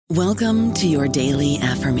Welcome to your daily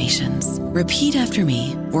affirmations. Repeat after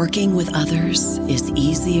me. Working with others is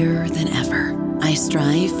easier than ever. I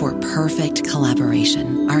strive for perfect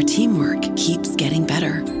collaboration. Our teamwork keeps getting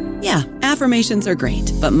better. Yeah, affirmations are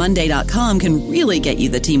great, but Monday.com can really get you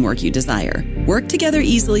the teamwork you desire. Work together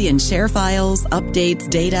easily and share files, updates,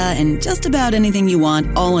 data, and just about anything you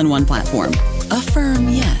want all in one platform. Affirm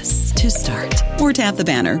yes to start, or tap the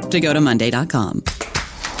banner to go to Monday.com.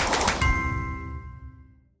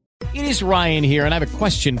 It is Ryan here, and I have a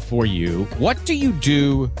question for you. What do you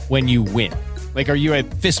do when you win? Like, are you a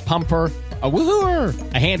fist pumper, a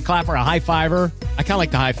woohooer, a hand clapper, a high fiver? I kind of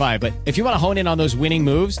like the high five, but if you want to hone in on those winning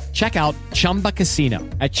moves, check out Chumba Casino.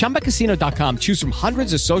 At ChumbaCasino.com, choose from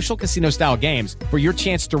hundreds of social casino-style games for your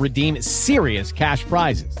chance to redeem serious cash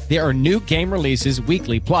prizes. There are new game releases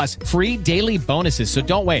weekly, plus free daily bonuses. So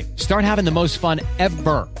don't wait. Start having the most fun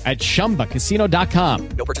ever at ChumbaCasino.com.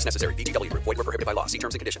 No purchase necessary. VGW. Void where prohibited by law. See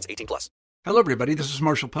terms and conditions. 18+. Hello, everybody. This is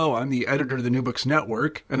Marshall Poe. I'm the editor of the New Books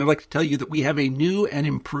Network, and I'd like to tell you that we have a new and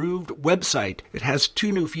improved website. It has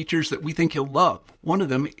two new features that we think you'll love. One of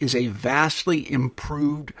them is a vastly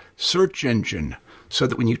improved search engine, so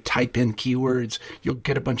that when you type in keywords, you'll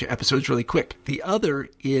get a bunch of episodes really quick. The other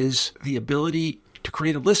is the ability to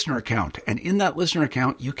create a listener account. And in that listener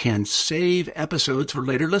account, you can save episodes for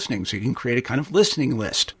later listening. So you can create a kind of listening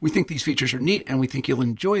list. We think these features are neat, and we think you'll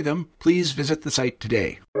enjoy them. Please visit the site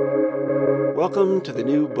today. Welcome to the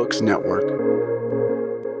New Books Network.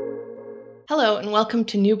 Hello, and welcome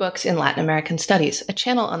to New Books in Latin American Studies, a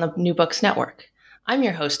channel on the New Books Network. I'm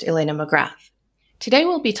your host, Elena McGrath. Today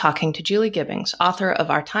we'll be talking to Julie Gibbings, author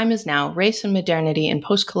of Our Time Is Now, Race and Modernity in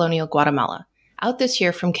Postcolonial Guatemala, out this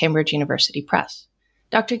year from Cambridge University Press.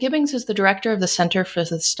 Dr. Gibbings is the director of the Center for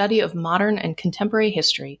the Study of Modern and Contemporary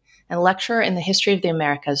History and lecturer in the History of the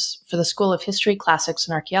Americas for the School of History, Classics,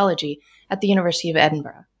 and Archaeology at the University of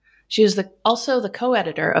Edinburgh. She is also the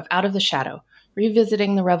co-editor of Out of the Shadow,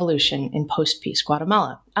 Revisiting the Revolution in Post-Peace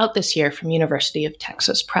Guatemala, out this year from University of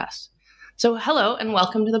Texas Press. So hello and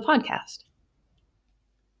welcome to the podcast.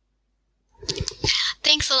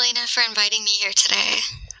 Thanks, Elena, for inviting me here today.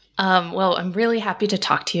 Well, I'm really happy to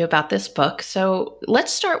talk to you about this book. So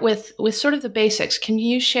let's start with sort of the basics. Can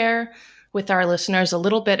you share with our listeners a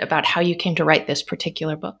little bit about how you came to write this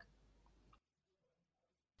particular book?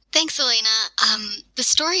 Thanks, Elena. The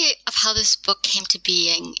story of how this book came to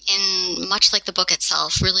being, in much like the book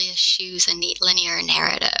itself, really eschews a neat linear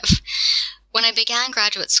narrative. When I began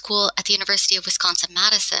graduate school at the University of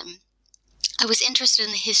Wisconsin-Madison, I was interested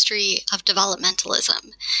in the history of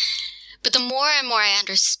developmentalism. But the more and more I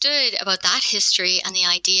understood about that history and the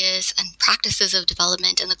ideas and practices of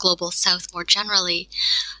development in the global South more generally,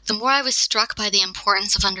 the more I was struck by the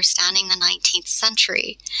importance of understanding the 19th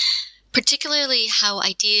century, particularly how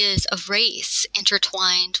ideas of race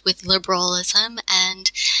intertwined with liberalism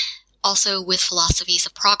and also with philosophies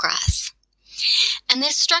of progress. And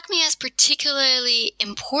this struck me as particularly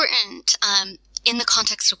important in the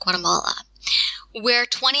context of Guatemala, where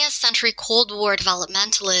 20th century Cold War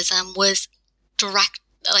developmentalism was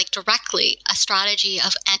directly a strategy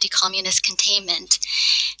of anti-communist containment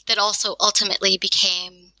that also ultimately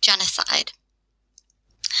became genocide.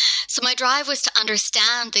 So my drive was to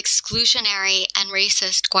understand the exclusionary and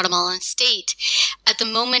racist Guatemalan state at the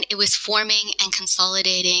moment it was forming and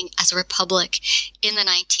consolidating as a republic in the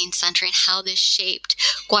 19th century, and how this shaped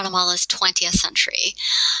Guatemala's 20th century.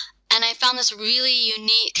 And I found this really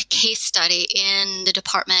unique case study in the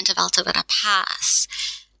department of Alta Vera Pass,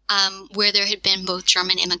 where there had been both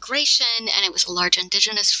German immigration, and it was a large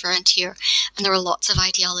indigenous frontier, and there were lots of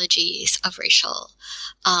ideologies of racial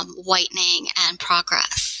whitening and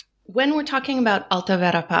progress. When we're talking about Alta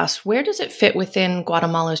Vera Pass, where does it fit within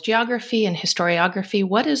Guatemala's geography and historiography?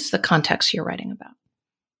 What is the context you're writing about?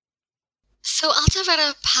 So Alta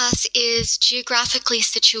Vera Pass is geographically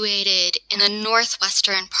situated in the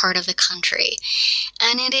northwestern part of the country,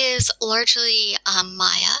 and it is largely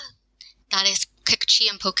Maya. That is Kikchi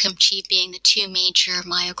and Pokimchi being the two major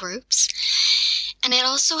Maya groups. And it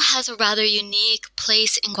also has a rather unique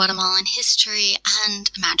place in Guatemalan history and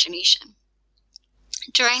imagination.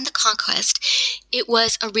 During the conquest, it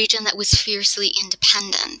was a region that was fiercely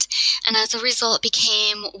independent, and as a result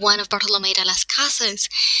became one of Bartolomé de las Casas'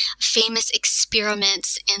 famous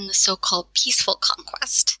experiments in the so-called peaceful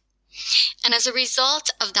conquest. And as a result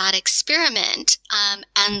of that experiment,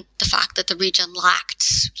 and the fact that the region lacked,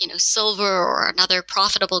 silver or another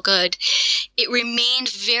profitable good, it remained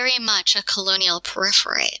very much a colonial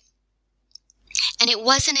periphery. And it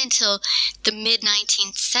wasn't until the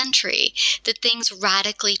mid-19th century that things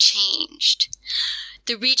radically changed.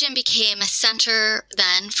 The region became a center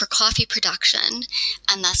then for coffee production,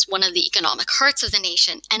 and thus one of the economic hearts of the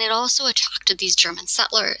nation. And it also attracted these German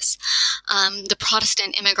settlers, the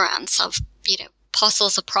Protestant immigrants of,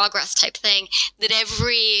 apostles of progress type thing that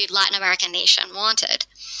every Latin American nation wanted.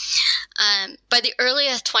 By the early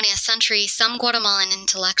 20th century, some Guatemalan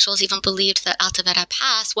intellectuals even believed that Alta Vera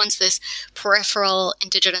Pass, once this peripheral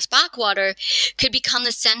indigenous backwater, could become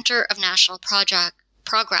the center of national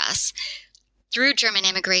progress through German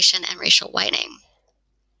immigration and racial whitening.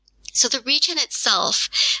 So the region itself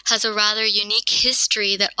has a rather unique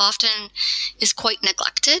history that often is quite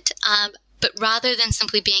neglected. But rather than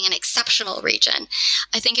simply being an exceptional region,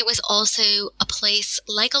 I think it was also a place,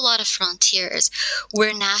 like a lot of frontiers,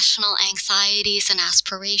 where national anxieties and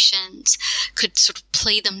aspirations could sort of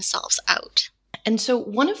play themselves out. And so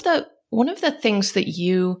one of the things that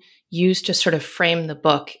you use to sort of frame the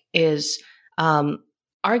book is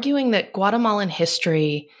arguing that Guatemalan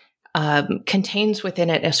history contains within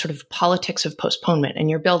it a sort of politics of postponement, and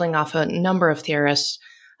you're building off a number of theorists,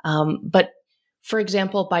 but for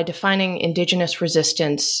example, by defining indigenous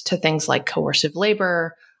resistance to things like coercive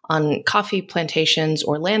labor on coffee plantations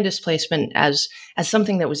or land displacement as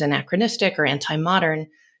something that was anachronistic or anti-modern,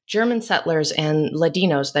 German settlers and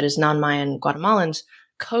Ladinos, that is non-Mayan Guatemalans,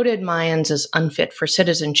 coded Mayans as unfit for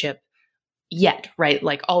citizenship yet, right?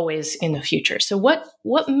 Like always in the future. So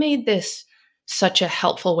what made this such a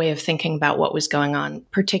helpful way of thinking about what was going on,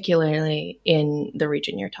 particularly in the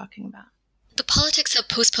region you're talking about? The politics of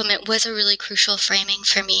postponement was a really crucial framing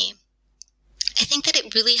for me. I think that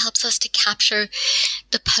it really helps us to capture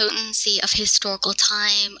the potency of historical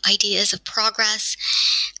time, ideas of progress,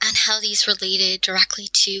 and how these related directly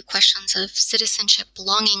to questions of citizenship,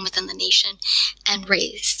 belonging within the nation, and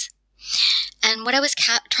race. And what I was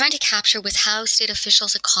trying to capture was how state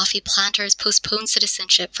officials and coffee planters postponed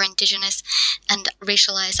citizenship for indigenous and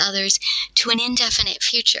racialized others to an indefinite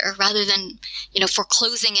future rather than,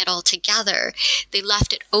 foreclosing it altogether. They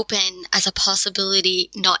left it open as a possibility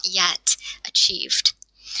not yet achieved.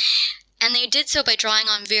 And they did so by drawing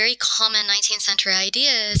on very common 19th century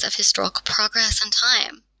ideas of historical progress and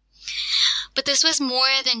time. But this was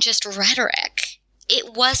more than just rhetoric.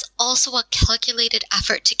 It was also a calculated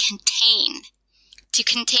effort to contain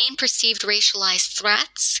perceived racialized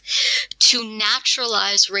threats, to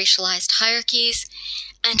naturalize racialized hierarchies,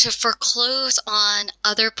 and to foreclose on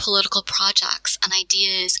other political projects and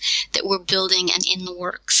ideas that were building and in the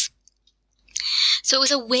works. So it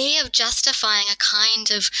was a way of justifying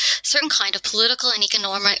a certain kind of political and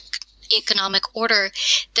economic order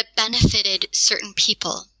that benefited certain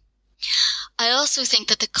people. I also think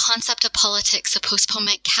that the concept of politics of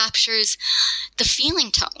postponement captures the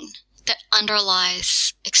feeling tone that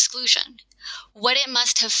underlies exclusion. What it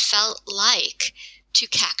must have felt like to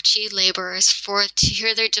Kakchi laborers to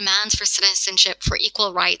hear their demands for citizenship, for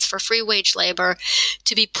equal rights, for free wage labor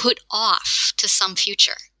to be put off to some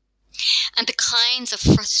future. And the kinds of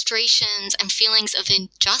frustrations and feelings of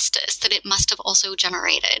injustice that it must have also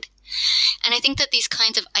generated. And I think that these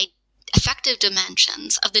kinds of effective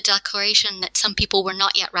dimensions of the declaration that some people were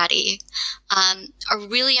not yet ready are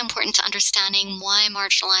really important to understanding why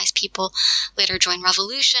marginalized people later join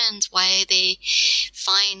revolutions, why they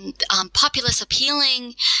find populists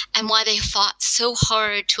appealing, and why they fought so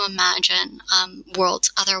hard to imagine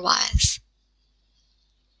worlds otherwise.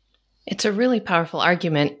 It's a really powerful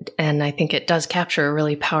argument, and I think it does capture a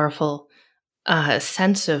really powerful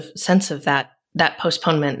sense of that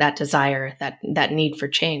postponement, that desire, that need for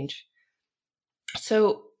change.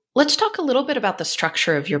 So let's talk a little bit about the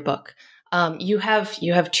structure of your book. You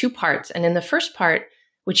have two parts, and in the first part,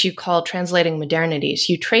 which you call Translating Modernities,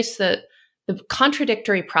 you trace the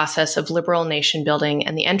contradictory process of liberal nation building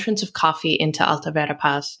and the entrance of coffee into Alta Vera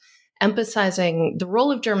Pass, emphasizing the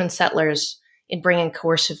role of German settlers in bringing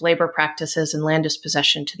coercive labor practices and land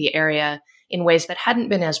dispossession to the area in ways that hadn't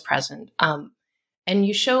been as present. And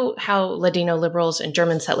you show how Ladino liberals and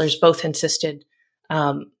German settlers both insisted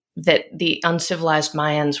that the uncivilized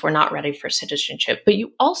Mayans were not ready for citizenship. But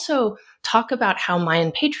you also talk about how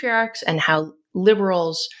Mayan patriarchs and how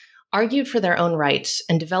liberals argued for their own rights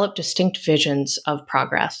and developed distinct visions of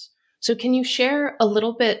progress. So can you share a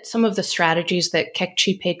little bit some of the strategies that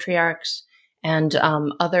Kekchi patriarchs and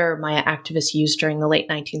other Maya activists used during the late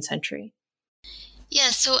 19th century?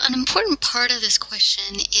 Yeah, so an important part of this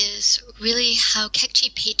question is really how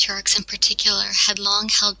Kekchi patriarchs in particular had long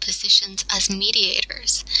held positions as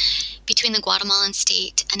mediators between the Guatemalan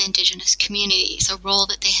state and indigenous communities, a role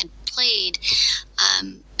that they had played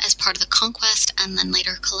as part of the conquest and then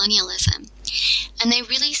later colonialism. And they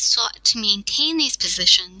really sought to maintain these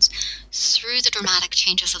positions through the dramatic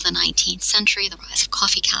changes of the 19th century, the rise of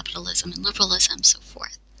coffee capitalism and liberalism, so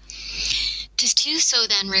forth. To do so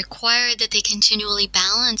then required that they continually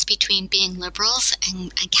balance between being liberals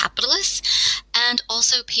and capitalists, and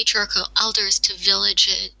also patriarchal elders to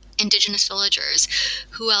indigenous villagers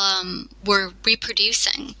who were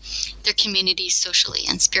reproducing their communities socially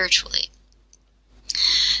and spiritually.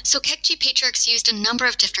 So Kekchi patriarchs used a number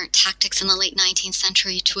of different tactics in the late 19th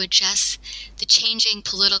century to adjust the changing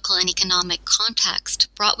political and economic context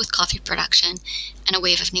brought with coffee production and a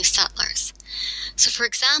wave of new settlers. So, for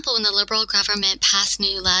example, when the Liberal government passed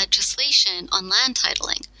new legislation on land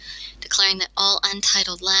titling, declaring that all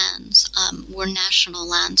untitled lands were national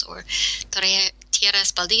lands, or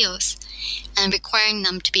tierras baldíos, and requiring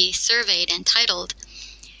them to be surveyed and titled,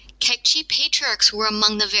 Kekchi patriarchs were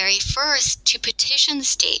among the very first to petition the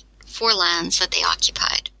state for lands that they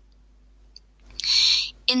occupied.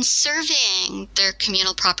 In surveying their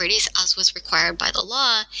communal properties, as was required by the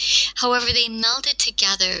law, however, they melded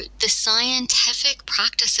together the scientific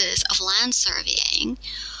practices of land surveying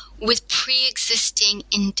with pre-existing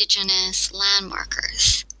indigenous land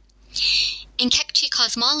markers. In Kekchi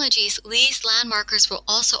cosmologies, these land markers were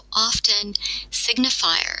also often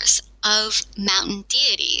signifiers of mountain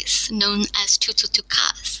deities known as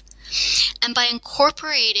tututukas. And by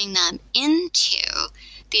incorporating them into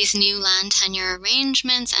these new land tenure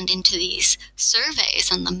arrangements and into these surveys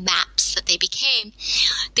and the maps that they became,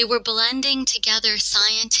 they were blending together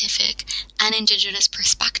scientific and indigenous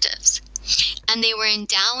perspectives. And they were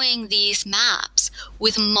endowing these maps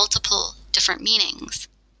with multiple different meanings.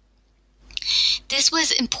 This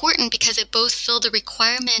was important because it both filled the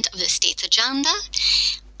requirement of the state's agenda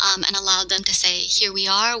and allowed them to say, here we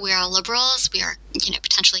are liberals, we are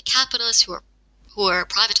potentially capitalists who are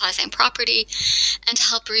privatizing property, and to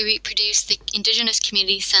help reproduce the indigenous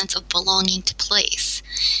community's sense of belonging to place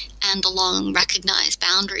and the long recognized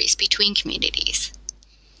boundaries between communities.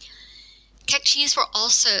 Kekchis were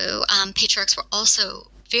also, patriarchs were also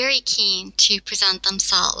very keen to present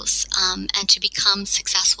themselves and to become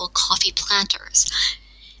successful coffee planters.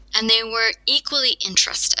 And they were equally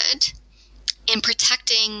interested in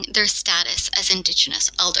protecting their status as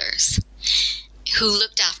indigenous elders who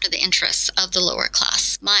looked after the interests of the lower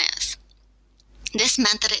class Mayas. This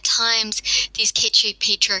meant that at times these Kekchi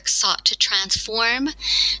patriarchs sought to transform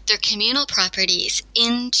their communal properties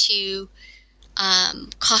into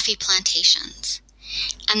coffee plantations.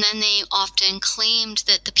 And then they often claimed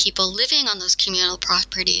that the people living on those communal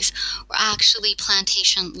properties were actually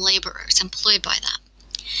plantation laborers employed by them.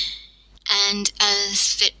 And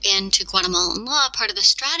as fit into Guatemalan law, part of the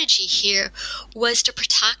strategy here was to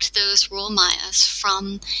protect those rural Mayas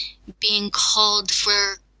from being called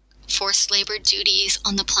for forced labor duties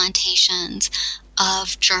on the plantations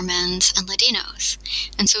of Germans and Ladinos,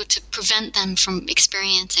 and so to prevent them from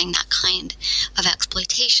experiencing that kind of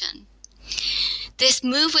exploitation. This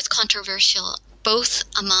move was controversial both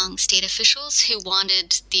among state officials who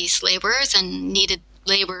wanted these laborers and needed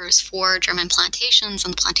laborers for German plantations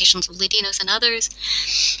and the plantations of Ladinos and others,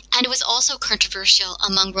 and it was also controversial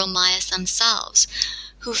among rural Mayas themselves,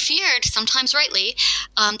 who feared, sometimes rightly,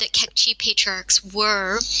 that Kekchi patriarchs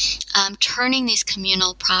were turning these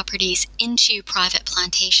communal properties into private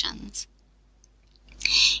plantations.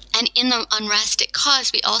 And in the unrest it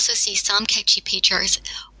caused, we also see some Kekchi patriarchs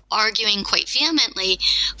arguing quite vehemently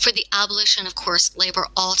for the abolition of coerced labor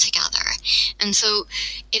altogether. And so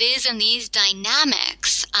it is in these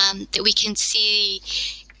dynamics that we can see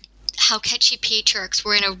how Kekchi patriarchs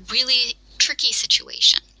were in a really tricky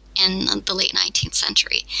situation in the late 19th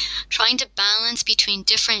century, trying to balance between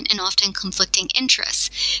different and often conflicting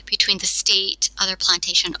interests between the state, other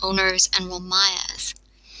plantation owners, and rural Mayas.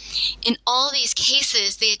 In all these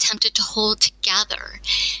cases, they attempted to hold together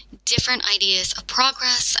different ideas of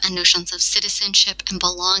progress and notions of citizenship and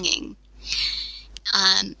belonging.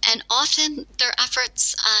 And often their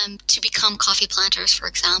efforts to become coffee planters, for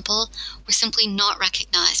example, were simply not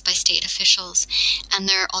recognized by state officials, and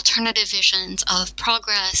their alternative visions of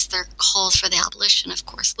progress, their calls for the abolition of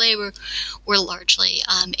coerced labor, were largely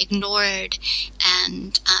ignored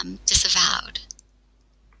and disavowed.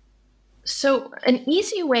 So an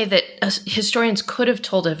easy way that historians could have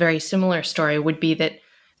told a very similar story would be that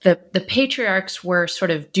the patriarchs were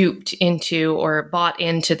sort of duped into or bought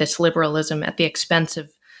into this liberalism at the expense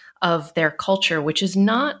of their culture, which is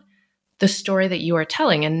not the story that you are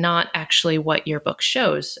telling and not actually what your book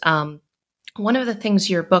shows. One of the things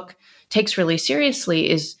your book takes really seriously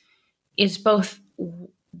is both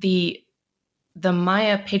the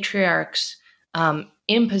Maya patriarchs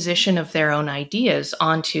imposition of their own ideas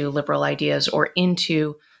onto liberal ideas or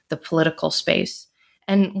into the political space.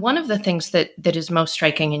 And one of the things that is most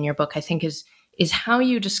striking in your book, I think, is how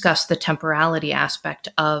you discuss the temporality aspect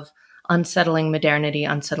of unsettling modernity,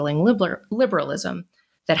 unsettling liberalism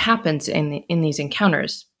that happens in these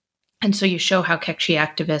encounters. And so you show how Kekchi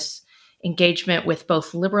activists' engagement with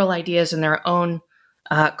both liberal ideas and their own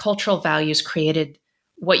cultural values created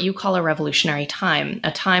what you call a revolutionary time,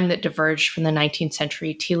 a time that diverged from the 19th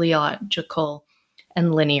century teleological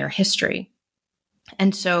and linear history.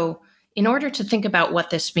 And so in order to think about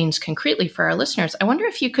what this means concretely for our listeners, I wonder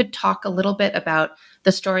if you could talk a little bit about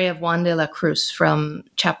the story of Juan de la Cruz from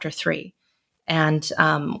chapter 3. And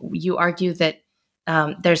you argue that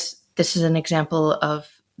this is an example of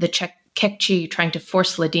the Kekchi trying to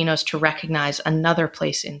force Ladinos to recognize another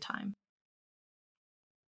place in time.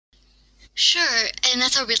 Sure, and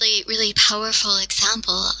that's a really, really powerful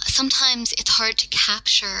example. Sometimes it's hard to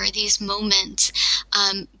capture these moments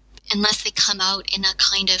unless they come out in a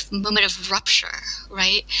kind of moment of rupture,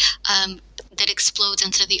 right, that explodes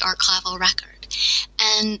into the archival record.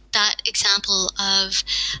 And that example of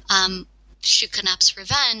Shukanap's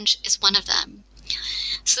revenge is one of them.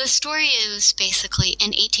 So the story is basically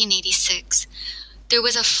in 1886, there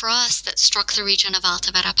was a frost that struck the region of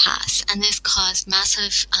Alta Verapaz, and this caused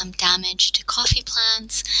massive damage to coffee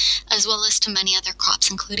plants, as well as to many other crops,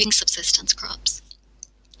 including subsistence crops.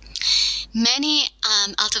 Many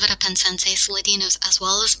Alta Verapenses, Ladinos, as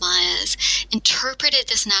well as Mayas, interpreted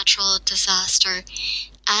this natural disaster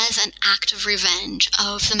as an act of revenge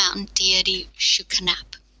of the mountain deity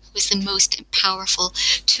Shukanap, who was the most powerful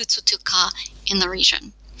Tutsutuka in the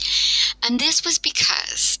region. And this was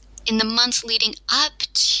because in the months leading up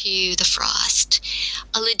to the frost,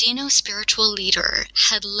 a Ladino spiritual leader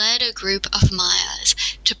had led a group of Mayas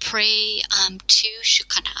to pray to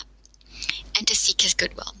Shukanap and to seek his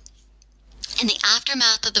goodwill. In the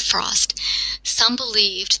aftermath of the frost, some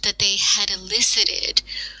believed that they had elicited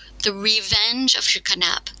the revenge of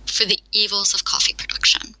Shukanap for the evils of coffee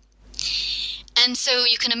production. And so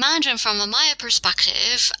you can imagine from a Maya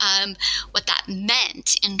perspective what that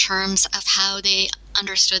meant in terms of how they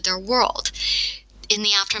understood their world. In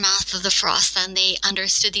the aftermath of the frost, then they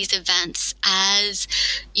understood these events as,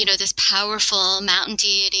 this powerful mountain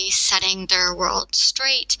deity setting their world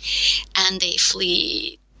straight, and they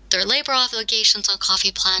flee their labor obligations on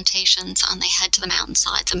coffee plantations and they head to the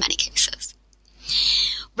mountainsides in many cases.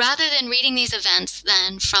 Rather than reading these events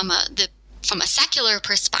then from a secular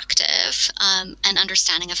perspective, an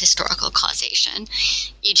understanding of historical causation,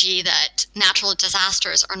 e.g. that natural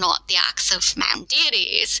disasters are not the acts of mountain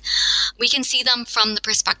deities, we can see them from the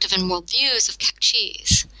perspective and worldviews of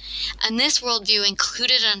Kekchis. And this worldview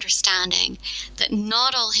included understanding that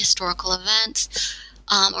not all historical events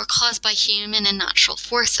are caused by human and natural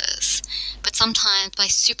forces, but sometimes by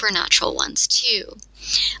supernatural ones too.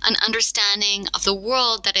 An understanding of the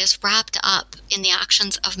world that is wrapped up in the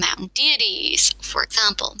actions of mountain deities, for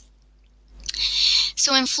example.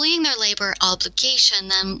 So in fleeing their labor obligation,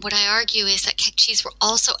 then what I argue is that Kekchis were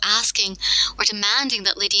also asking or demanding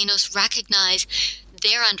that Ladinos recognize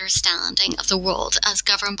their understanding of the world as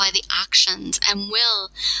governed by the actions and will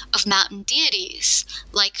of mountain deities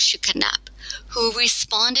like Shukanap, who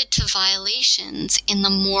responded to violations in the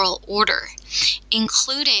moral order,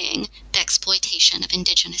 including the exploitation of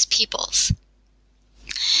indigenous peoples.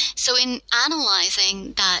 So in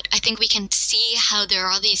analyzing that, I think we can see how there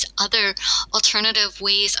are these other alternative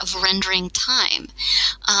ways of rendering time,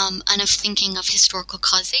 and of thinking of historical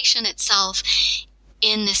causation itself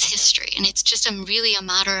in this history. And it's just really a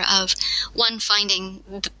matter of one finding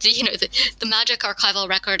the magic archival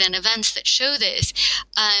record and events that show this,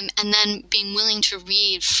 and then being willing to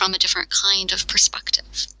read from a different kind of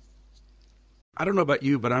perspective. I don't know about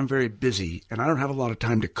you, but I'm very busy and I don't have a lot of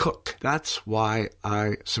time to cook. That's why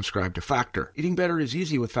I subscribe to Factor. Eating better is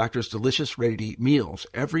easy with Factor's delicious, ready-to-eat meals.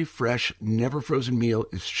 Every fresh, never frozen meal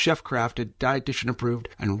is chef-crafted, dietitian approved,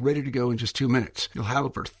 and ready to go in just 2 minutes. You'll have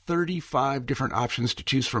over 35 different options to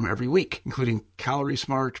choose from every week, including Calorie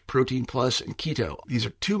Smart, Protein Plus, and Keto. These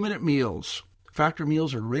are 2-minute meals. Factor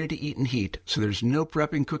meals are ready to eat and heat, so there's no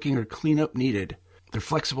prepping, cooking, or cleanup needed. They're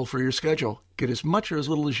flexible for your schedule. Get as much or as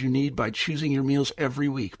little as you need by choosing your meals every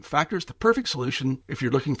week. Factor is the perfect solution if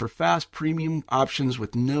you're looking for fast, premium options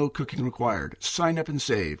with no cooking required. Sign up and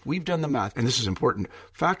save. We've done the math, and this is important.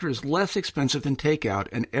 Factor is less expensive than takeout,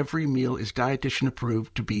 and every meal is dietitian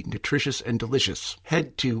approved to be nutritious and delicious.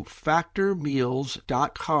 Head to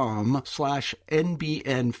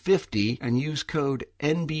factormeals.com/NBN50 and use code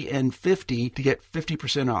NBN50 to get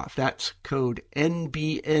 50% off. That's code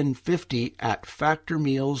NBN50 at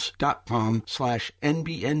factormeals.com/NBN50.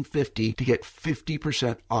 NBN50 to get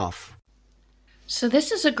 50% off. So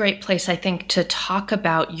this is a great place, I think, to talk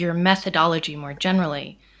about your methodology more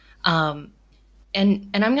generally. And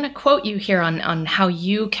I'm going to quote you here on how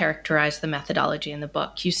you characterize the methodology in the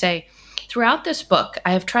book. You say, "Throughout this book,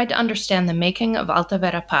 I have tried to understand the making of Alta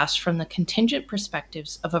Verapaz from the contingent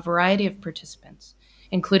perspectives of a variety of participants,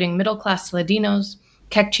 including middle-class Ladinos,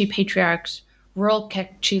 Kekchi patriarchs, rural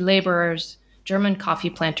Kekchi laborers, German coffee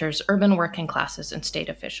planters, urban working classes, and state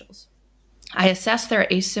officials. I assess their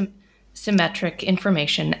asymmetric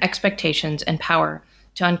information, expectations, and power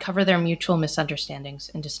to uncover their mutual misunderstandings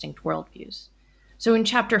and distinct worldviews." So in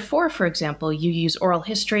chapter 4, for example, you use oral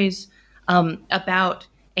histories about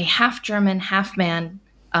a half-German, half-man,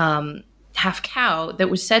 half-cow that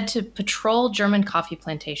was said to patrol German coffee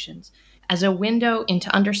plantations as a window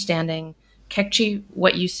into understanding Kekchi,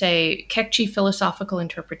 what you say, Kekchi philosophical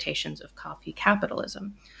interpretations of coffee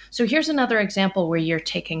capitalism. So here's another example where you're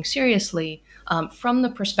taking seriously, from the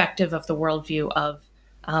perspective of the worldview of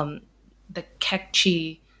the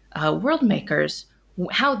Kekchi world makers,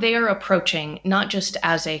 how they're approaching, not just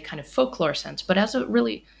as a kind of folklore sense, but as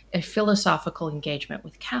a philosophical engagement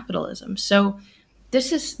with capitalism. So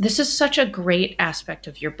this is such a great aspect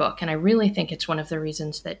of your book, and I really think it's one of the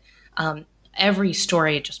reasons that every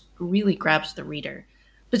story just really grabs the reader.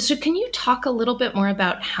 But so can you talk a little bit more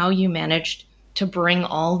about how you managed to bring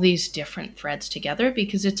all these different threads together?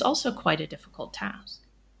 Because it's also quite a difficult task.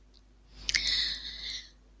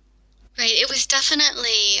 Right. It was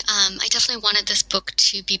definitely, I definitely wanted this book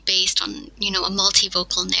to be based on, a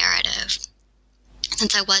multivocal narrative,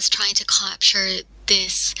 since I was trying to capture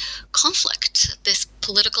this conflict, this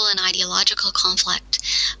political and ideological conflict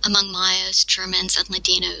among Mayas, Germans, and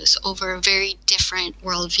Ladinos over very different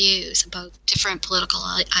worldviews about different political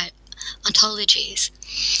ontologies.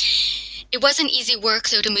 It wasn't easy work,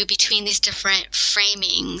 though, to move between these different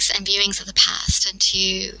framings and viewings of the past, and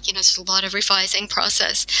to, there's a lot of revising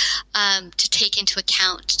process to take into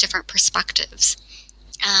account different perspectives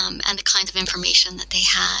and the kinds of information that they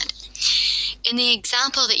had. In the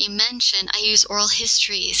example that you mentioned, I use oral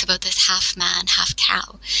histories about this half-man,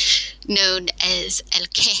 half-cow, known as El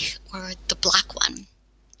Que, or the Black One.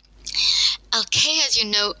 El Que, as you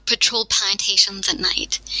know, patrolled plantations at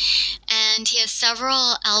night, and he has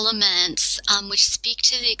several elements which speak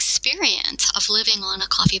to the experience of living on a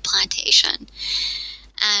coffee plantation.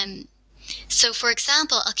 So, for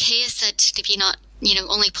example, El Que is said to be not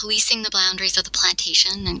only policing the boundaries of the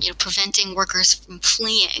plantation and, preventing workers from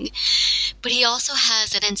fleeing, but he also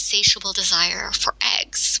has an insatiable desire for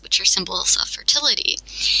eggs, which are symbols of fertility.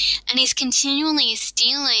 And he's continually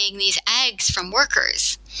stealing these eggs from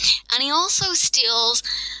workers. And he also steals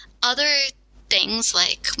other things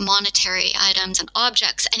like monetary items and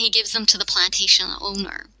objects, and he gives them to the plantation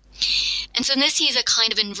owner. And so in this, he's a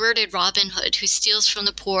kind of inverted Robin Hood who steals from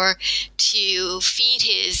the poor to feed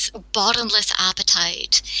his bottomless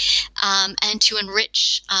appetite and to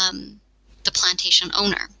enrich the plantation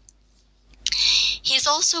owner. He is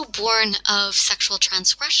also born of sexual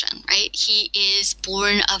transgression, right? He is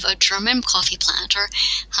born of a German coffee planter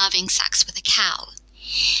having sex with a cow.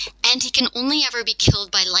 And he can only ever be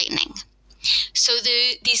killed by lightning. So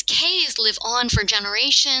these Ks live on for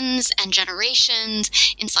generations and generations,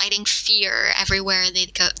 inciting fear everywhere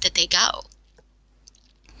that they go.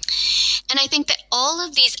 And I think that all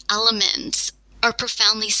of these elements are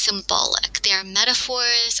profoundly symbolic. They are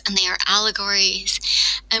metaphors and they are allegories,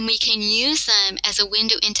 and we can use them as a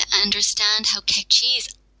window into understand how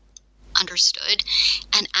Kekchis understood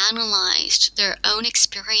and analyzed their own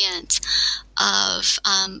experience of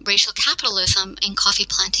racial capitalism in coffee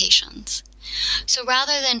plantations. So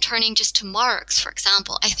rather than turning just to Marx, for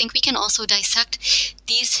example, I think we can also dissect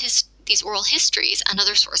these oral histories and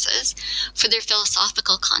other sources for their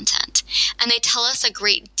philosophical content. And they tell us a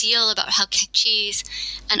great deal about how Kekchis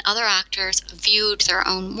and other actors viewed their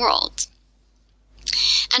own world.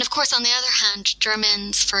 And of course, on the other hand,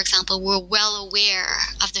 Germans, for example, were well aware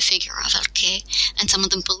of the figure of El Que, and some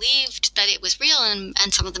of them believed that it was real and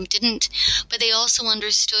some of them didn't, but they also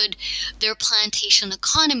understood their plantation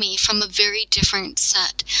economy from a very different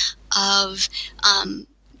set of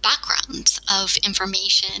backgrounds, of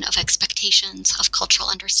information, of expectations, of cultural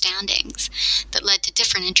understandings that led to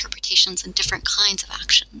different interpretations and different kinds of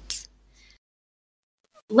actions.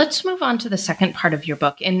 Let's move on to the second part of your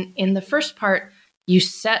book. In the first part, you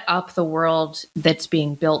set up the world that's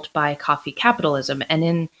being built by coffee capitalism.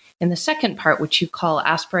 And in the second part, which you call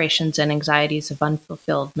Aspirations and Anxieties of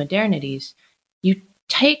Unfulfilled Modernities, you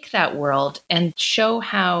take that world and show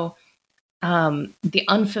how the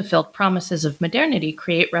unfulfilled promises of modernity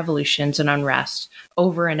create revolutions and unrest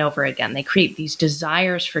over and over again. They create these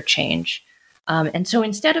desires for change. And so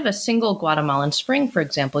instead of a single Guatemalan spring, for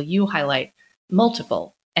example, you highlight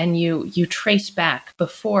multiple, and you trace back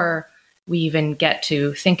before we even get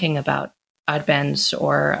to thinking about Arbenz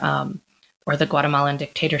or the Guatemalan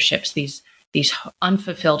dictatorships, these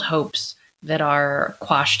unfulfilled hopes that are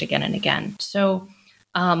quashed again and again. So,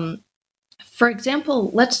 for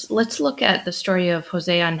example, let's look at the story of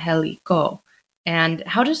Jose Angelico, and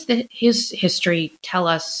how does his history tell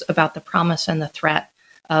us about the promise and the threat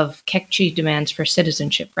of Kekchi demands for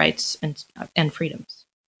citizenship rights and freedoms?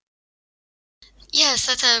 Yes,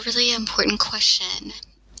 that's a really important question.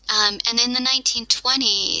 And in the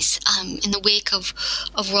 1920s, in the wake of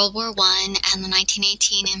World War I and the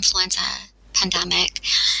 1918 influenza pandemic,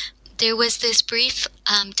 there was this brief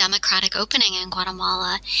democratic opening in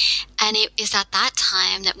Guatemala, and it is at that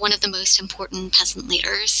time that one of the most important peasant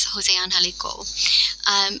leaders, Jose Angelico,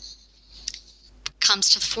 comes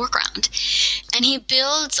to the foreground. And he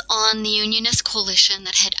builds on the Unionist coalition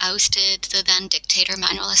that had ousted the then dictator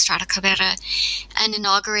Manuel Estrada Cabrera and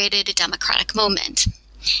inaugurated a democratic moment.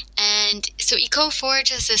 And so Ico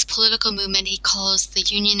forges this political movement he calls the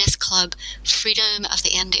Unionist Club Freedom of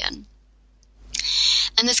the Indian.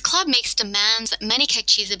 And this club makes demands that many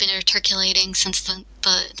Kekchis have been articulating since the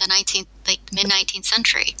mid-19th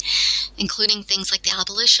century, including things like the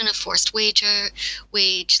abolition of forced wage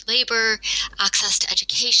labor, access to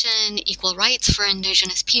education, equal rights for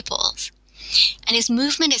indigenous peoples. And his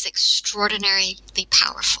movement is extraordinarily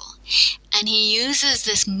powerful. And he uses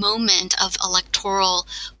this moment of electoral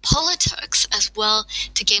politics as well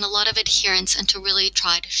to gain a lot of adherents and to really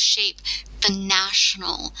try to shape the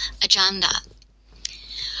national agenda.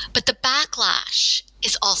 But the backlash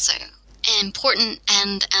is also important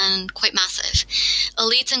and quite massive.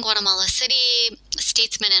 Elites in Guatemala City,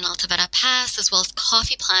 statesmen in Alta Vera Pass, as well as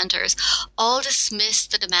coffee planters, all dismiss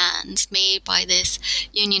the demands made by this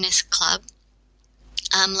unionist club,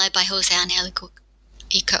 led by Jose Angelico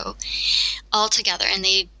altogether, and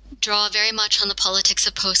they draw very much on the politics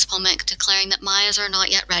of postponement, declaring that Mayas are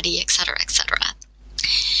not yet ready, etc., etc.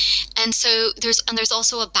 And so there's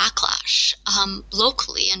also a backlash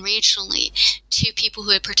locally and regionally to people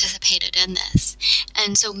who had participated in this.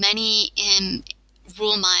 And so many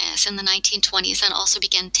rural Mayas in the 1920s then also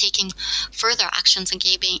began taking further actions,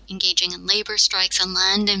 engaging in labor strikes and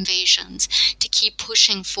land invasions to keep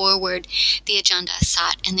pushing forward the agenda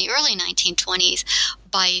set in the early 1920s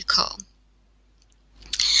by Ico.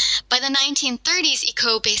 By the 1930s,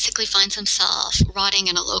 Ico basically finds himself rotting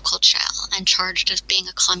in a local jail and charged as being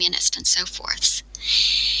a communist and so forth.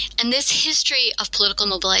 And this history of political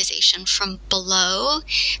mobilization from below,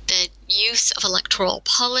 the use of electoral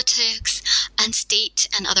politics and state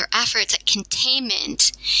and other efforts at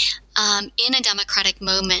containment in a democratic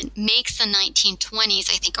moment makes the 1920s,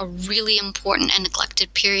 I think, a really important and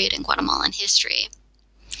neglected period in Guatemalan history.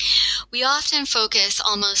 We often focus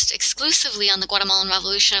almost exclusively on the Guatemalan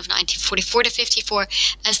Revolution of 1944 to 54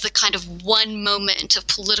 as the kind of one moment of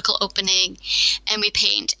political opening, and we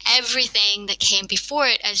paint everything that came before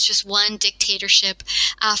it as just one dictatorship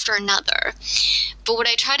after another. But what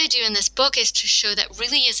I try to do in this book is to show that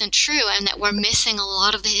really isn't true, and that we're missing a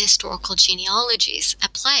lot of the historical genealogies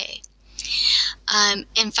at play.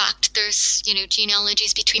 In fact, there's,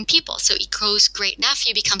 genealogies between people. So Ico's great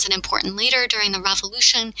nephew becomes an important leader during the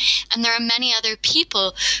revolution, and there are many other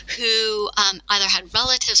people who either had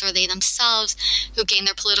relatives or they themselves who gained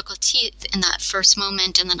their political teeth in that first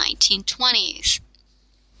moment in the 1920s.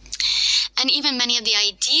 And even many of the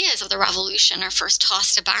ideas of the revolution are first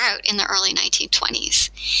tossed about in the early 1920s.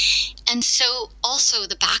 And so also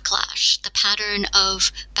the backlash, the pattern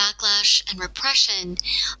of backlash and repression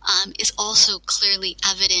is also clearly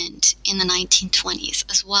evident in the 1920s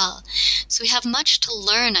as well. So we have much to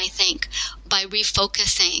learn, I think, by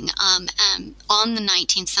refocusing on the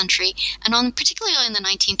 19th century and particularly in the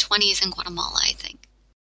 1920s in Guatemala, I think.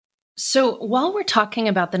 So while we're talking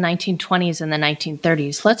about the 1920s and the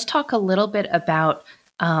 1930s, let's talk a little bit about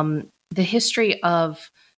the history of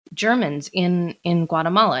Germans in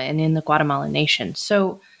Guatemala and in the Guatemalan nation.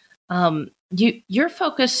 So your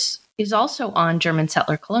focus is also on German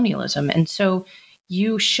settler colonialism. And so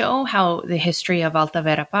you show how the history of Alta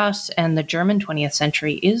Vera Paz and the German 20th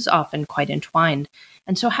century is often quite entwined.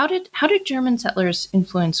 And so how did German settlers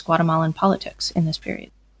influence Guatemalan politics in this period?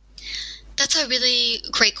 That's a really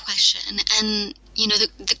great question. And,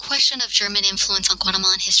 the question of German influence on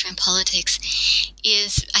Guatemalan history and politics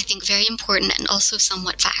is, I think, very important and also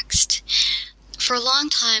somewhat vexed. For a long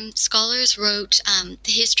time, scholars wrote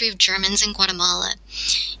the history of Germans in Guatemala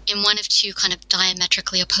in one of two kind of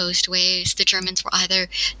diametrically opposed ways. The Germans were either,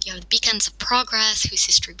 the beacons of progress, whose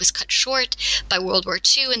history was cut short by World War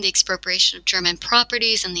II and the expropriation of German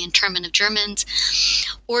properties and the internment of Germans,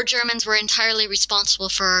 or Germans were entirely responsible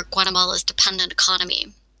for Guatemala's dependent economy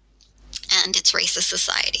and its racist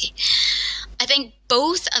society. I think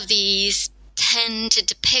both of these tend to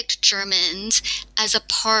depict Germans as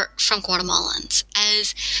apart from Guatemalans,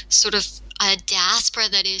 as sort of a diaspora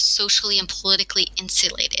that is socially and politically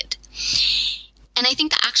insulated. And I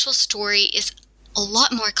think the actual story is a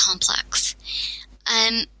lot more complex,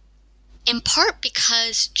 in part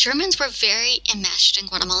because Germans were very enmeshed in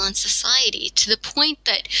Guatemalan society, to the point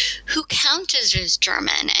that who counted as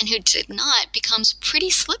German and who did not becomes pretty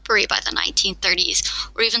slippery by the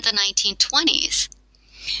 1930s or even the 1920s.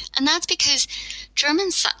 And that's because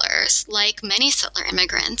German settlers, like many settler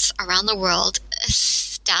immigrants around the world,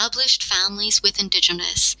 established families with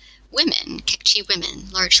indigenous women, Kikchi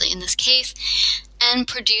women, largely in this case, and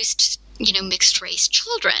produced, mixed-race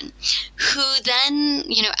children, who then,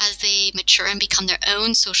 as they mature and become their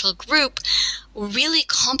own social group, really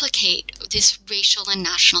complicate this racial and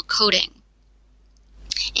national coding.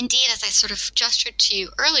 Indeed, as I sort of gestured to you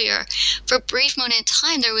earlier, for a brief moment in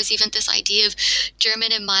time, there was even this idea of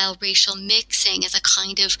German and Maya racial mixing as a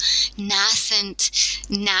kind of nascent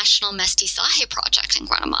national mestizaje project in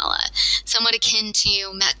Guatemala, somewhat akin to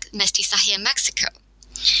mestizaje in Mexico.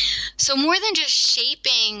 So more than just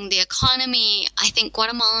shaping the economy, I think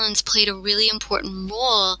Guatemalans played a really important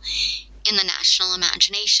role in the national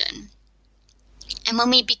imagination. And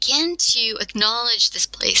when we begin to acknowledge this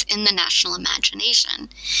place in the national imagination,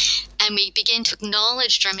 and we begin to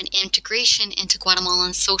acknowledge German integration into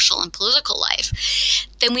Guatemalan social and political life,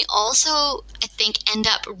 then we also, I think, end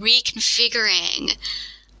up reconfiguring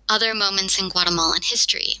other moments in Guatemalan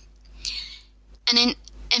history. And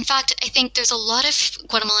in fact, I think there's a lot of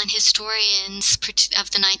Guatemalan historians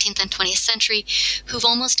of the 19th and 20th century who've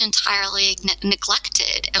almost entirely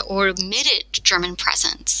neglected or omitted German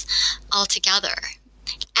presence altogether,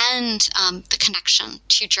 and the connection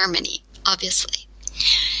to Germany, obviously.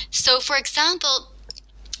 So, for example,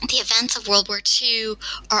 the events of World War II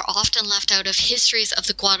are often left out of histories of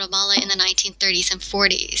the Guatemala in the 1930s and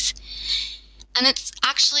 40s. And it's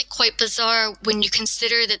actually quite bizarre when you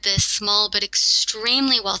consider that this small but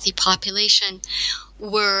extremely wealthy population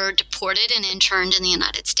were deported and interned in the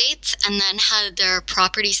United States and then had their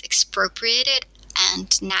properties expropriated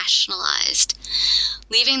and nationalized,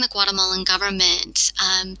 leaving the Guatemalan government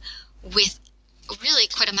with really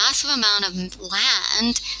quite a massive amount of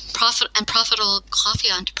land and profitable coffee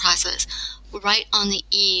enterprises right on the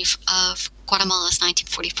eve of Guatemala's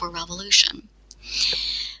 1944 revolution.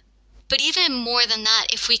 But even more than that,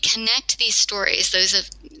 if we connect these stories,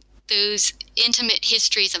 those intimate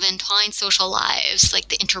histories of entwined social lives, like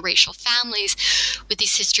the interracial families, with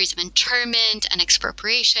these histories of internment and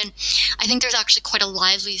expropriation, I think there's actually quite a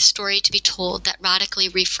lively story to be told that radically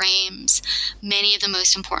reframes many of the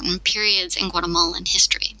most important periods in Guatemalan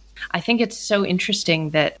history. I think it's so interesting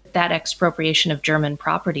that expropriation of German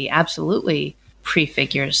property absolutely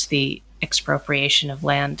prefigures the expropriation of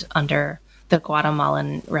land under the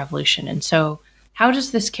Guatemalan Revolution. And so how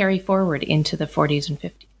does this carry forward into the 40s and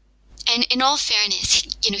 50s? And in all fairness,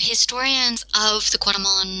 historians of the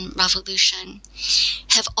Guatemalan Revolution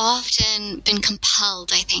have often been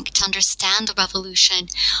compelled, I think, to understand the revolution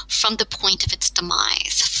from the point of its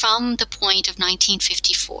demise, from the point of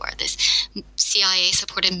 1954, this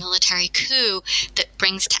CIA-supported military coup that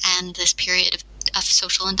brings to end this period of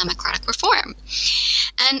social and democratic reform.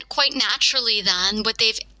 And quite naturally then, what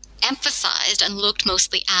they've emphasized and looked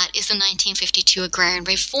mostly at is the 1952 agrarian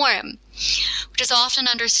reform, which is often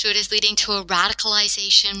understood as leading to a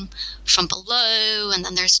radicalization from below, and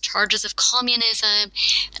then there's charges of communism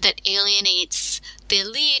that alienates the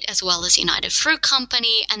elite as well as United Fruit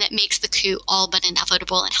Company, and that makes the coup all but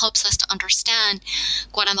inevitable and helps us to understand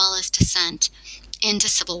Guatemala's descent into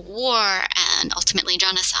civil war and ultimately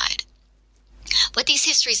genocide. What these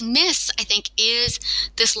histories miss, I think, is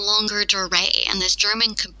this longer durée and this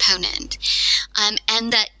German component,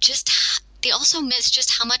 and that they also miss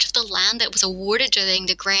just how much of the land that was awarded during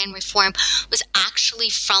the agrarian reform was actually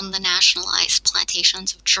from the nationalized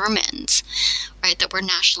plantations of Germans, right, that were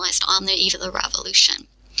nationalized on the eve of the revolution.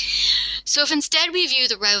 So if instead we view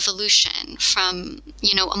the revolution from,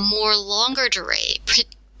 a more longer durée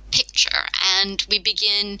picture, and we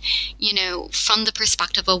begin, from the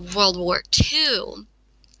perspective of World War II,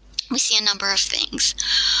 we see a number of things.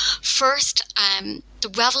 First, the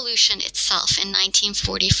revolution itself in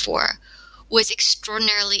 1944 was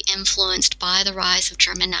extraordinarily influenced by the rise of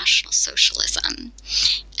German National Socialism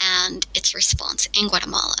and its response in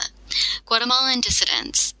Guatemala. Guatemalan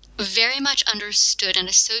dissidents very much understood and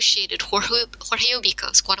associated Jorge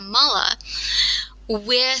Ubico's Guatemala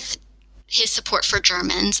with his support for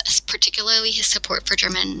Germans, particularly his support for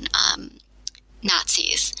German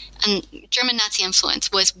Nazis. And German Nazi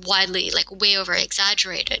influence was widely, way over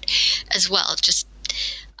exaggerated as well.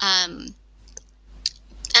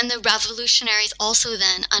 And the revolutionaries also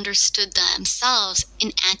then understood themselves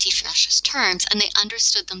in anti-fascist terms, and they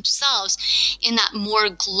understood themselves in that more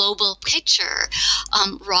global picture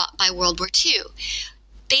wrought by World War II.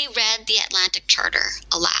 They read the Atlantic Charter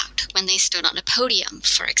aloud when they stood on a podium,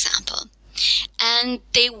 for example. And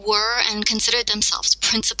they were and considered themselves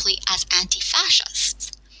principally as anti-fascists.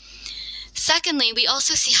 Secondly, we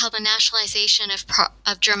also see how the nationalization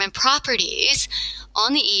of German properties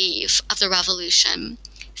on the eve of the revolution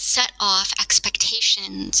set off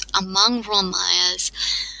expectations among rural Mayas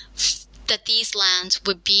that these lands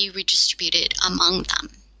would be redistributed among them.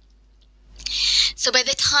 So by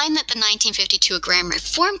the time that the 1952 agrarian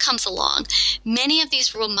reform comes along, many of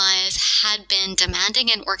these rural Mayas had been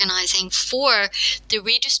demanding and organizing for the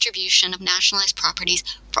redistribution of nationalized properties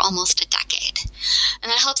for almost a decade.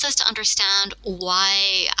 And that helps us to understand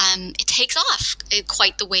why it takes off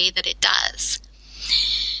quite the way that it does.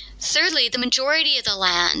 Thirdly, the majority of the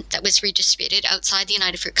land that was redistributed outside the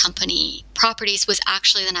United Fruit Company properties was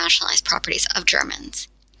actually the nationalized properties of Germans.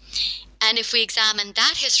 And if we examine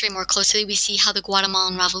that history more closely, we see how the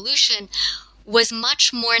Guatemalan Revolution was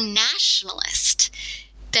much more nationalist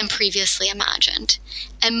than previously imagined,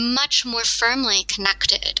 and much more firmly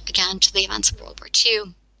connected, again, to the events of World War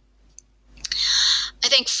II. I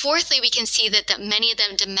think, fourthly, we can see that many of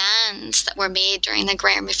the demands that were made during the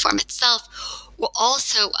agrarian reform itself were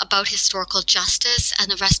also about historical justice and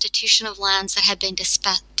the restitution of lands that had been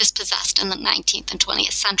dispossessed in the 19th and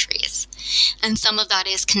 20th centuries. And some of that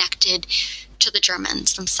is connected to the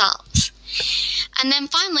Germans themselves. And then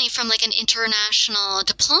finally, from an international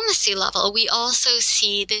diplomacy level, we also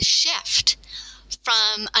see this shift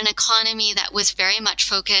from an economy that was very much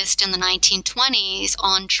focused in the 1920s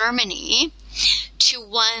on Germany to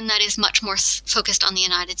one that is much more focused on the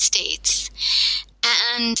United States.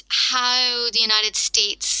 And how the United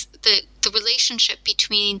States, the relationship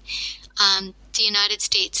between the United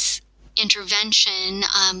States intervention,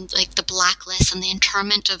 the blacklist and the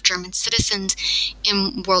internment of German citizens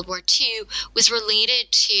in World War II, was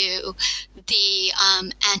related to the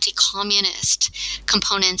anti-communist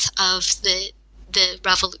components of the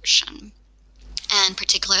revolution, and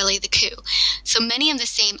particularly the coup. So many of the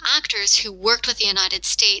same actors who worked with the United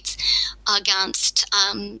States against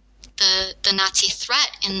the Nazi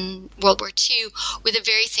threat in World War II were the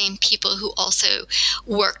very same people who also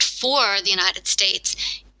worked for the United States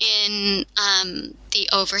in the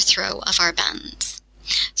overthrow of Arbenz.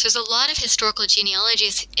 So there's a lot of historical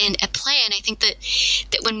genealogies at play, and I think that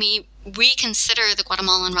when we reconsider the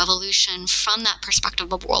Guatemalan Revolution from that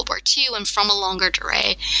perspective of World War II and from a longer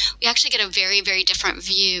durée, we actually get a very, very different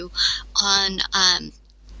view on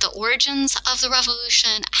the origins of the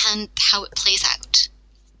revolution and how it plays out.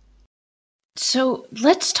 So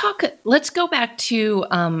let's go back to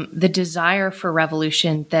the desire for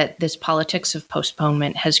revolution that this politics of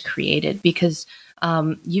postponement has created, because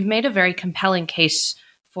you've made a very compelling case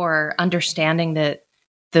for understanding that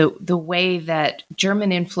the way that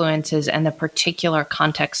German influences and the particular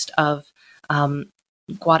context of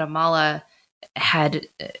Guatemala had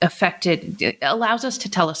affected, allows us to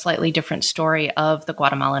tell a slightly different story of the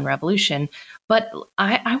Guatemalan Revolution. But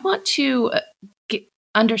I want to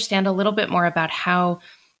understand a little bit more about how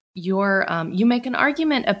you make an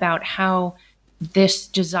argument about how this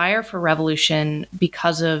desire for revolution,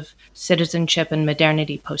 because of citizenship and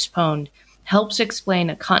modernity postponed, helps explain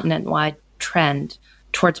a continent-wide trend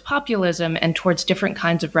towards populism and towards different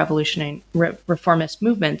kinds of revolutionary reformist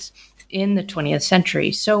movements in the 20th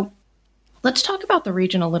century. So let's talk about the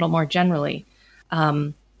region a little more generally.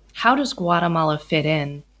 How does Guatemala fit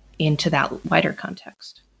into that wider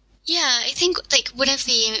context? Yeah, I think one of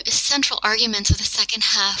the central arguments of the second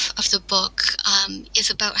half of the book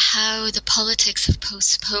is about how the politics of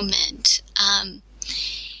postponement and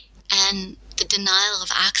the denial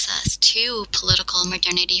of access to political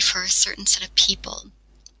modernity for a certain set of people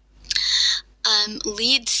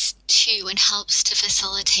leads to and helps to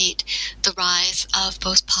facilitate the rise of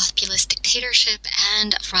both populist dictatorship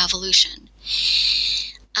and of revolution.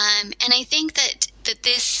 And I think that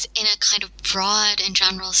this, in a kind of broad and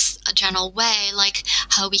general way, like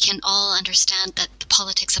how we can all understand that the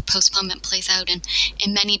politics of postponement plays out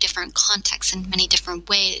in many different contexts, in many different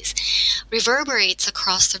ways, reverberates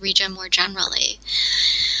across the region more generally.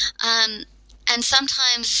 And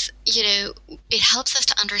sometimes, it helps us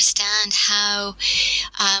to understand how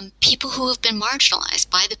people who have been marginalized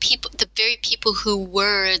by the very people who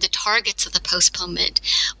were the targets of the postponement,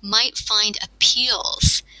 might find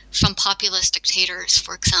appeals from populist dictators,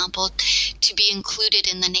 for example, to be included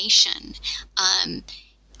in the nation,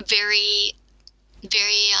 very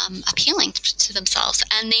appealing to themselves.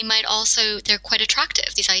 And they're quite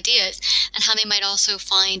attractive, these ideas, and how they might also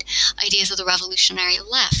find ideas of the revolutionary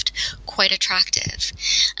left quite attractive.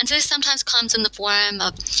 And so this sometimes comes in the form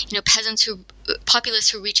of,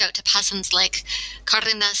 populists who reach out to peasants like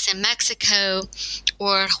Cardenas in Mexico,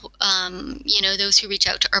 or, those who reach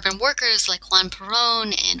out to urban workers like Juan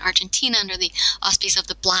Perón in Argentina under the auspice of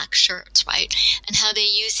the black shirts, right? And how they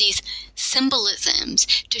use these symbolisms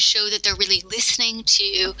to show that they're really listening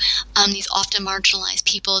to these often marginalized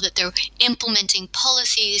people, that they're implementing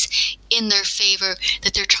policies in their favor,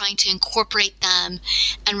 that they're trying to incorporate them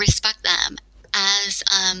and respect them as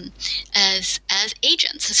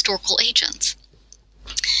agents, historical agents.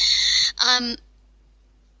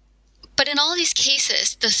 But in all these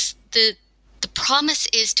cases, the promise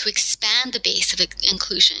is to expand the base of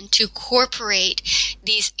inclusion, to incorporate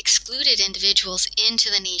these excluded individuals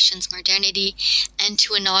into the nation's modernity, and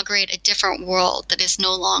to inaugurate a different world that is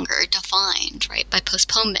no longer defined, right, by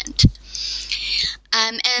postponement.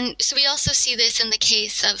 And so we also see this in the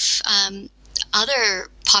case of other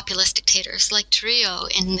populist dictators like Trujillo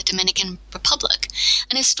in the Dominican Republic.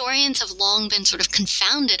 And historians have long been sort of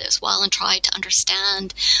confounded as well and tried to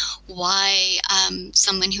understand why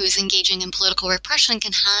someone who is engaging in political repression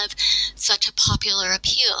can have such a popular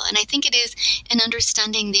appeal. And I think it is in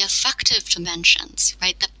understanding the affective dimensions,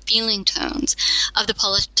 right, the feeling tones of the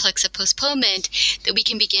politics of postponement, that we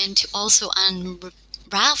can begin to also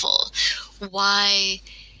unravel why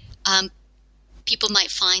people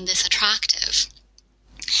might find this attractive.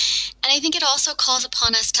 And I think it also calls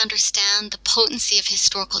upon us to understand the potency of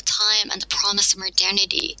historical time and the promise of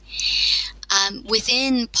modernity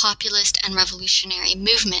within populist and revolutionary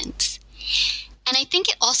movements. And I think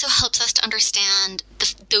it also helps us to understand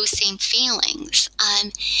those same feelings.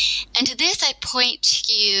 And to this, I point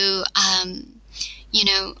to you,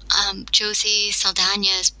 Josie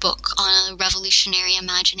Saldana's book on a revolutionary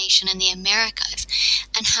imagination in the Americas,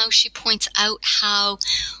 and how she points out how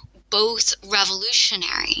both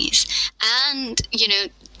revolutionaries and,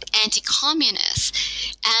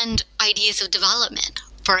 anti-communists and ideas of development,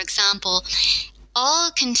 for example,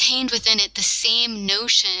 all contained within it the same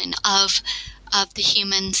notion of the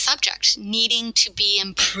human subject needing to be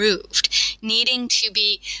improved, needing to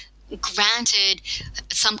be granted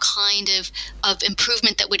some kind of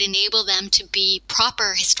improvement that would enable them to be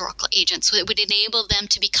proper historical agents, so it would enable them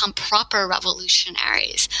to become proper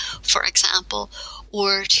revolutionaries, for example,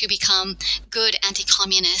 or to become good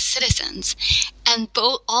anti-communist citizens. And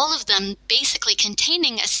all of them basically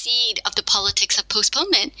containing a seed of the politics of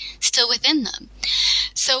postponement still within them.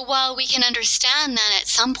 So while we can understand that at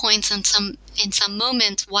some points in some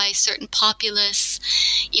moments why certain populists,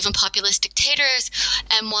 even populist dictators,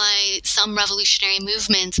 and why some revolutionary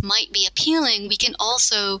movements might be appealing, we can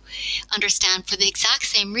also understand for the exact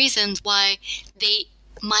same reasons why they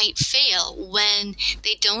might fail when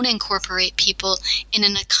they don't incorporate people in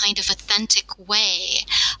a kind of authentic way,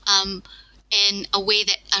 in a way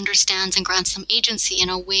that understands and grants them agency, in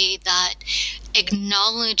a way that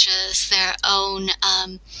acknowledges their own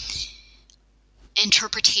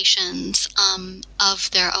interpretations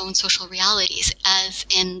of their own social realities, as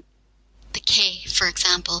in the K, for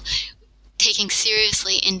example, taking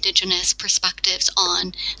seriously indigenous perspectives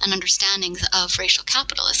on and understandings of racial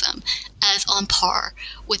capitalism as on par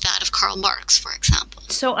with that of Karl Marx, for example.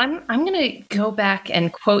 So I'm going to go back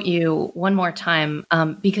and quote you one more time,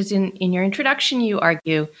 because in your introduction you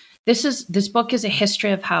argue this book is a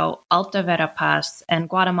history of how Alta Verapaz and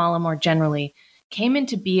Guatemala more generally came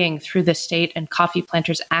into being through the state and coffee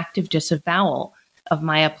planters' active disavowal of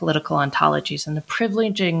Maya political ontologies and the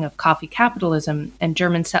privileging of coffee capitalism and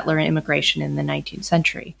German settler immigration in the 19th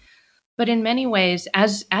century. But in many ways,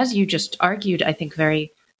 as you just argued, I think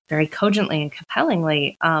very, very cogently and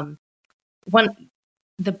compellingly,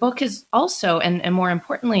 the book is also, and more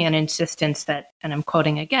importantly, an insistence that, and I'm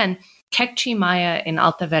quoting again, Kekchi Maya in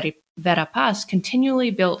Alta Verapaz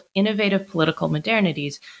continually built innovative political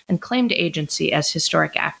modernities and claimed agency as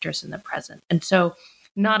historic actors in the present. And so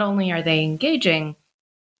not only are they engaging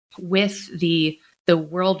with the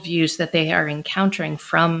worldviews that they are encountering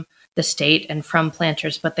from the state and from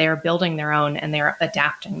planters, but they are building their own and they are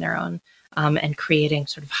adapting their own and creating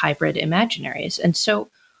sort of hybrid imaginaries. And so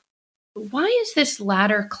Why is this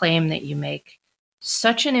latter claim that you make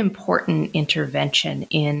such an important intervention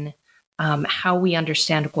in how we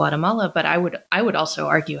understand Guatemala, but I would also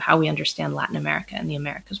argue how we understand Latin America and the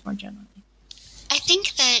Americas more generally? I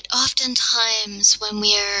think that oftentimes when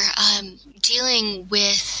we are dealing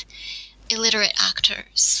with illiterate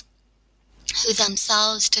actors who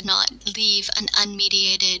themselves did not leave an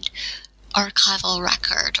unmediated archival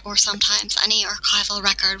record, or sometimes any archival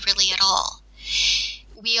record really at all,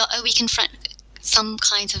 we confront some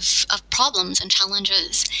kinds of problems and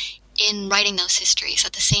challenges in writing those histories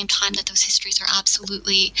at the same time that those histories are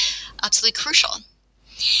absolutely crucial.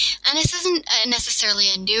 And this isn't necessarily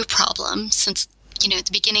a new problem, since, at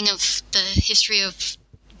the beginning of the history of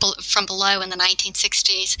From Below in the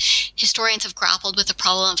 1960s, historians have grappled with the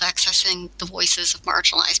problem of accessing the voices of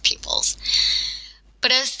marginalized peoples.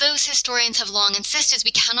 But as those historians have long insisted,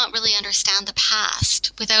 we cannot really understand the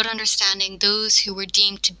past without understanding those who were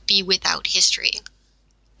deemed to be without history.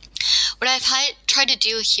 What I've tried to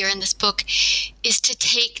do here in this book is to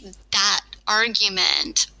take that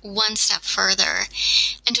argument one step further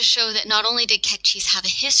and to show that not only did Kekchis have a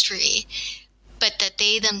history, but that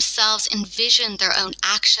they themselves envisioned their own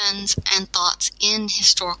actions and thoughts in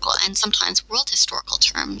historical and sometimes world historical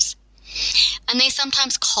terms. And they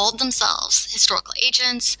sometimes called themselves historical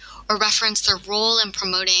agents or referenced their role in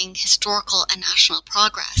promoting historical and national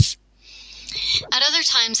progress. At other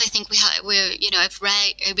times, I think I've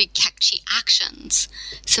read Kekchi actions,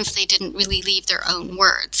 since they didn't really leave their own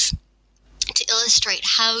words, to illustrate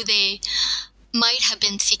how they might have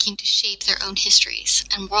been seeking to shape their own histories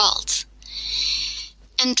and worlds.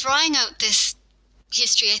 And drawing out this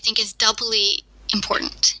history, I think, is doubly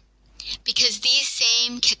important, because these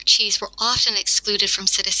same Kekchis were often excluded from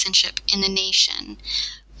citizenship in the nation,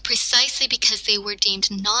 precisely because they were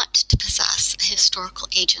deemed not to possess a historical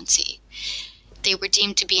agency. They were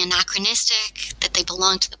deemed to be anachronistic, that they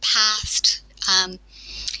belonged to the past.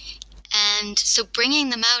 And so bringing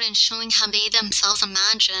them out and showing how they themselves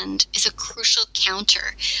imagined is a crucial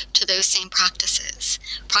counter to those same practices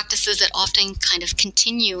that often kind of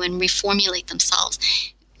continue and reformulate themselves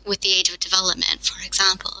with the age of development, for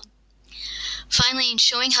example. Finally, in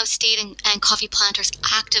showing how state and coffee planters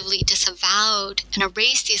actively disavowed and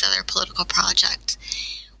erased these other political projects,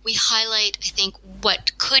 we highlight, I think,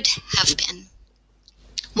 what could have been,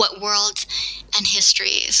 what worlds and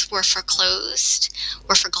histories were foreclosed,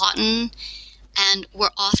 were forgotten, and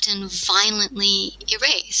were often violently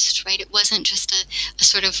erased, right? It wasn't just a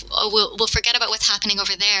sort of, we'll forget about what's happening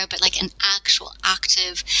over there, but like an actual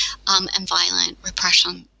active and violent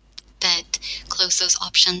repression that closed those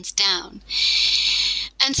options down.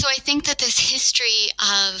 And so I think that this history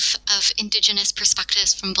of indigenous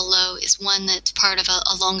perspectives from below is one that's part of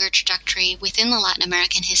a longer trajectory within the Latin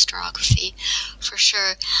American historiography, for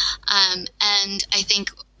sure. And I think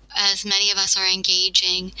as many of us are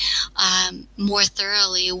engaging more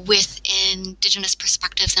thoroughly with indigenous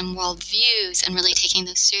perspectives and worldviews and really taking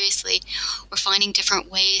those seriously, we're finding different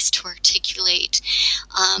ways to articulate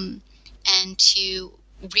and to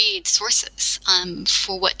read sources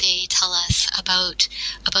for what they tell us about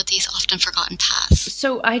these often forgotten pasts.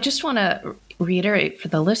 So I just want to reiterate for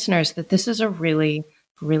the listeners that this is a really,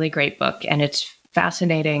 really great book, and it's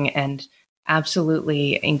fascinating and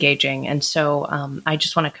absolutely engaging. And so I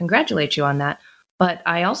just want to congratulate you on that. But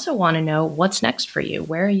I also want to know what's next for you.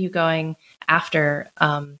 Where are you going after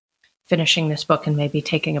finishing this book and maybe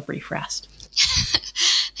taking a brief rest?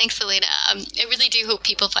 Thanks, Elena. I really do hope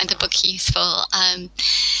people find the book useful. And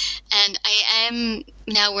I am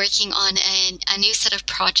now working on a new set of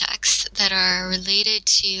projects that are related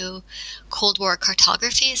to Cold War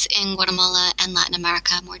cartographies in Guatemala and Latin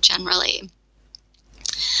America more generally.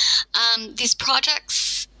 These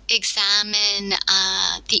projects examine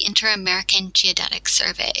the Inter-American Geodetic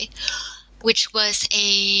Survey, which was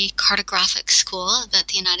a cartographic school that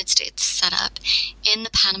the United States set up in the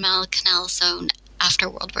Panama Canal Zone after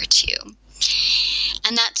World War II.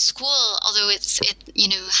 And that school, although it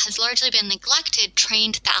has largely been neglected,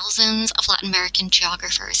 trained thousands of Latin American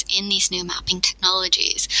geographers in these new mapping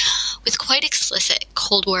technologies with quite explicit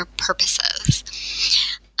Cold War purposes.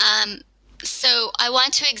 So I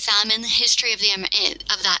want to examine the history of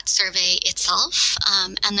that survey itself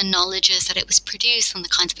and the knowledges that it was produced and the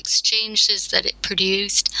kinds of exchanges that it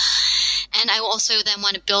produced. And I also then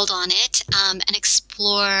want to build on it and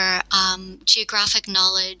explore geographic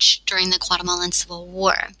knowledge during the Guatemalan Civil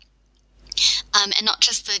War. And not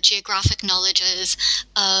just the geographic knowledges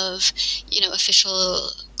of, official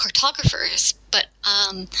cartographers, but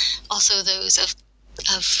also those of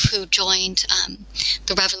who joined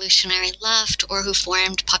the revolutionary left or who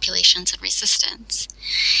formed populations in resistance.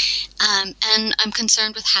 And I'm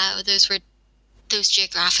concerned with how those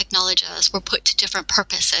geographic knowledges were put to different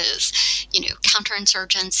purposes,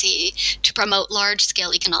 counterinsurgency, to promote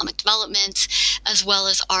large-scale economic development, as well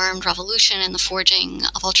as armed revolution and the forging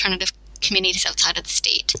of alternative communities outside of the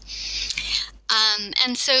state.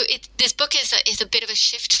 And so this book is a bit of a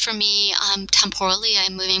shift for me temporally.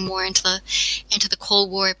 I'm moving more into the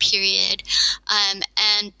Cold War period,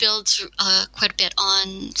 and builds quite a bit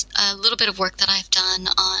on a little bit of work that I've done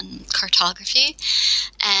on cartography,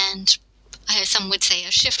 and some would say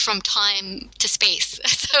a shift from time to space.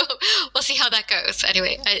 So we'll see how that goes.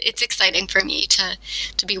 Anyway, it's exciting for me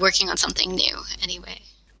to be working on something new anyway.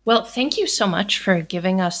 Well, thank you so much for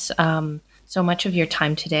giving us so much of your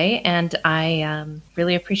time today, and I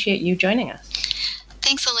really appreciate you joining us.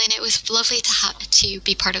 Thanks, Elena. It was lovely to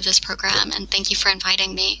be part of this program, and thank you for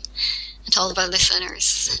inviting me, and to all of our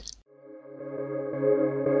listeners.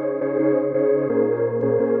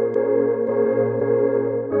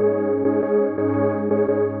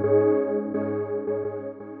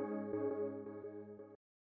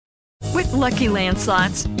 With Lucky Land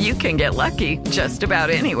Slots, you can get lucky just about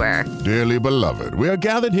anywhere. Dearly beloved, we are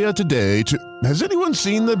gathered here today to... Has anyone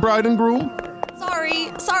seen the bride and groom?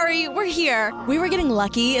 Sorry, we're here. We were getting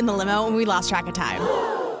lucky in the limo and we lost track of time.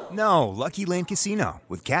 No, Lucky Land Casino,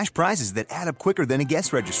 with cash prizes that add up quicker than a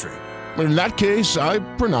guest registry. In that case, I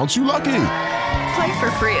pronounce you lucky. Play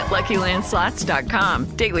for free at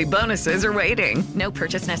LuckyLandSlots.com. Daily bonuses are waiting. No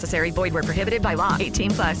purchase necessary. Void where prohibited by law.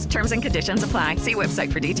 18+. Terms and conditions apply. See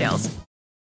website for details.